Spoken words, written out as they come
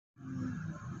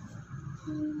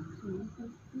Welcome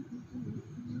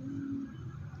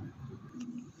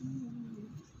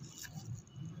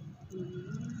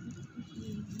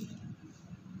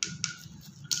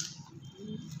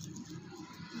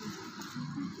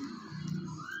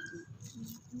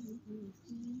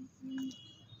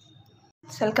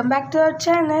back to our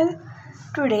channel.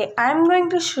 Today I am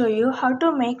going to show you how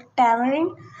to make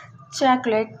tamarind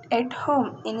chocolate at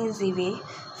home in easy way.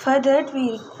 For that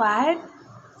we require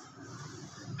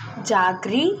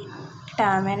jaggery,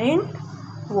 tamarind,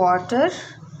 water,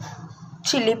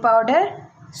 chili powder,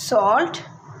 salt,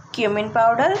 cumin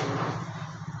powder,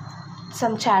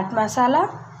 some chaat masala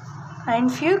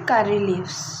and few curry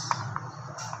leaves.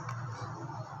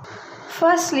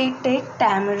 Firstly, take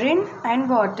tamarind and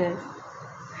water.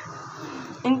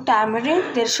 In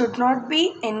tamarind, there should not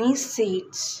be any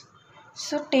seeds.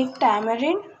 So take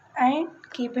tamarind and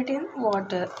keep it in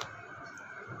water.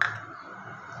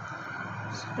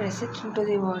 So press it into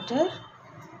the water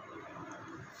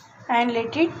and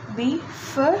let it be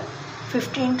for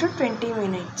 15 to 20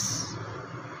 minutes.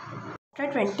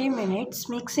 After 20 minutes,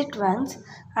 mix it once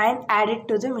and add it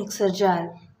to the mixer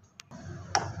jar.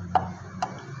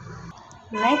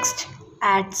 Next,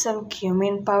 add some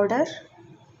cumin powder.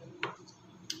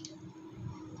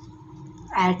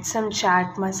 Add some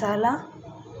chaat masala.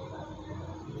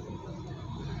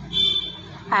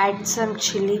 Add some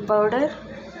chili powder.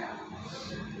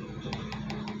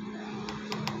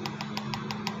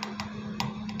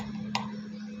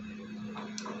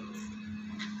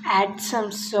 Add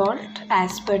some salt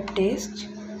as per taste.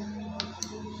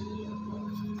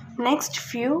 Next,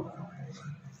 few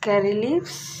curry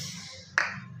leaves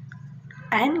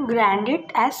and grind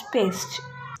it as paste.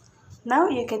 Now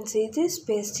you can see this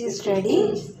paste is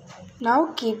ready.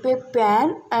 Now keep a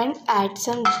pan and add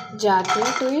some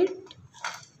jaggery to it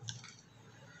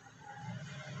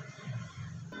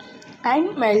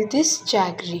and melt this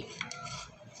jaggery.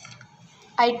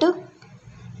 I took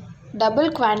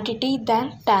double quantity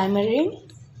than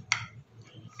tamarind.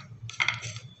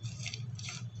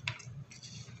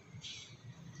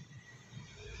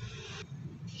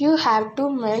 You have to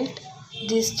melt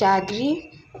this jaggery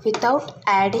without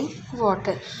adding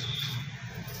water.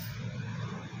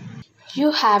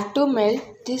 You have to melt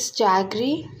this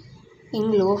jaggery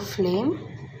in low flame.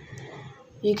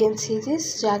 You can see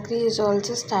this jaggery is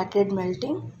also started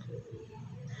melting.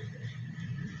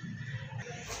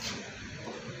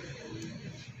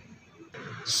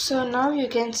 So now you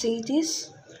can see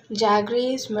this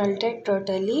jaggery is melted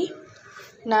totally.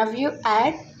 Now you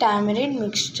add tamarind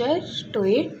mixture to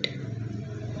it.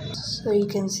 So you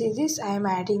can see this, I am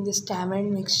adding this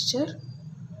tamarind mixture.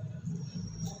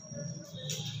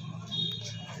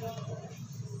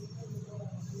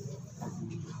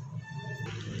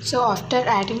 So after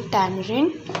adding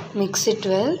tamarind, mix it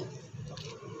well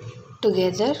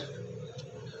together.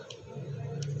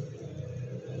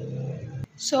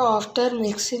 So after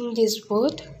mixing this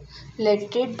both,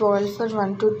 let it boil for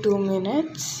 1 to 2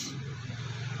 minutes.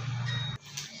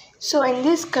 So in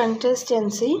this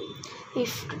consistency,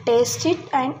 if taste it,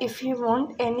 and if you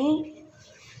want any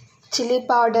chili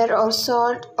powder or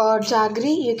salt or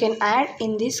jaggery, you can add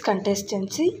in this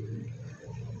consistency.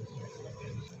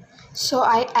 So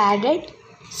I added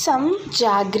some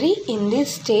jaggery in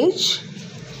this stage.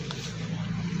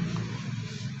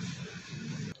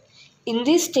 In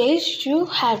this stage, you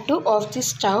have to off the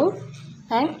stove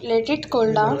and let it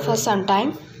cool down for some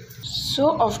time.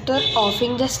 So after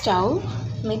offing the stove,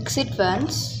 mix it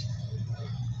once.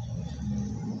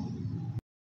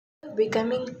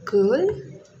 Becoming cool.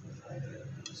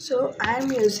 So I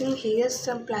am using here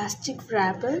some plastic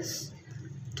wrappers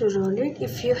to roll it.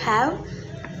 If you have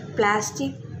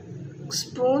plastic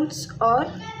spoons or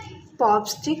pop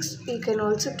sticks, you can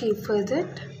also keep for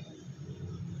that.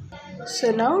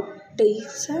 So now take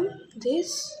some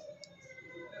this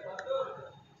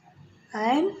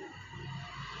and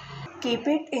keep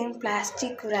it in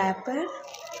plastic wrapper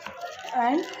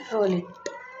and roll it.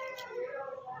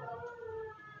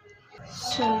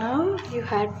 So now you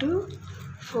have to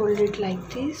fold it like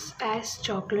this as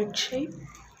chocolate shape.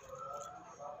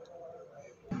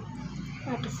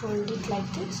 You have to fold it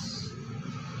like this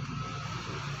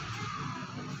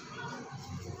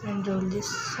and roll this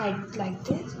side like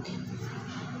this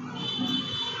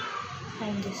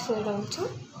and this side also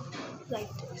like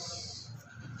this.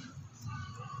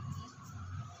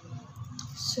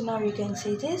 So now you can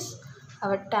see this,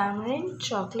 our tamarind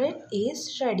chocolate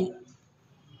is ready.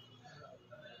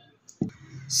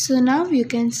 So now you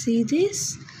can see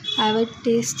this, our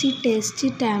tasty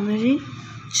tamarind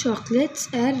chocolates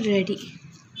are ready.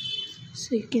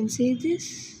 So you can see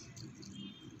this.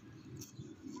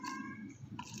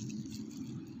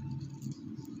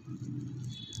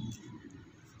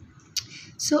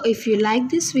 So if you like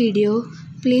this video,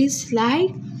 please like,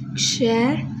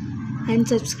 share and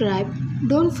subscribe.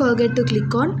 Don't forget to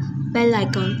click on bell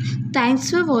icon. Thanks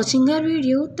for watching our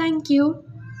video. Thank you.